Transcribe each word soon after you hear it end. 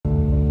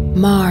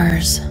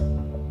Mars.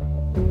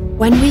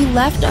 When we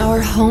left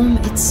our home,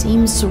 it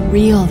seemed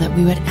surreal that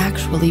we would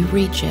actually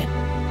reach it.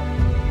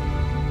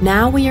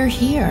 Now we are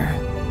here.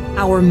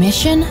 Our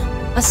mission?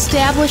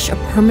 Establish a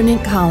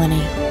permanent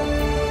colony.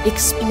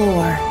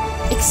 Explore,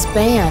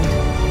 expand,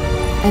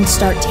 and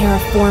start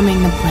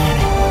terraforming the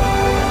planet.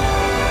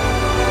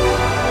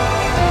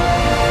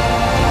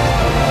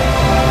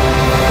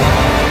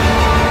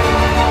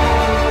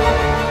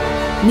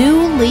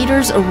 New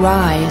leaders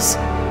arise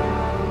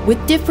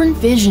with different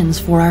visions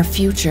for our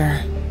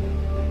future.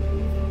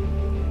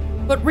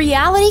 But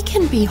reality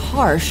can be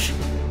harsh.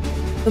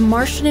 The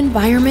Martian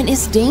environment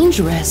is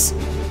dangerous,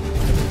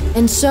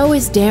 and so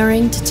is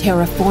daring to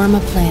terraform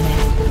a planet.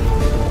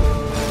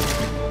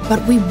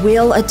 But we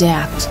will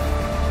adapt,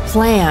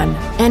 plan,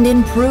 and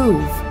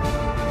improve.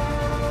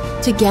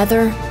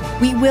 Together,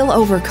 we will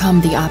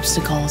overcome the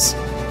obstacles,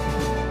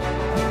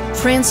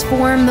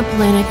 transform the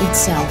planet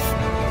itself,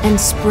 and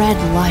spread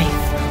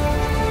life.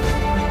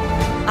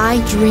 I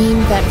dream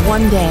that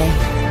one day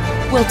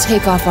we'll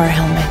take off our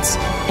helmets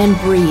and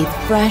breathe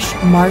fresh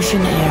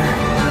Martian air.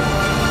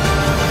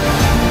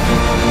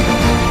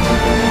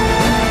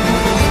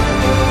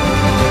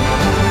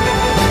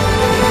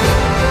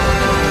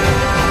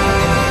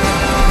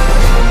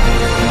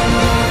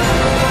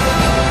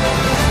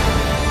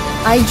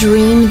 I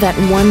dream that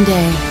one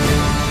day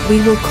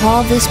we will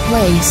call this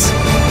place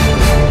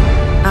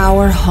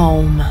our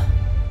home.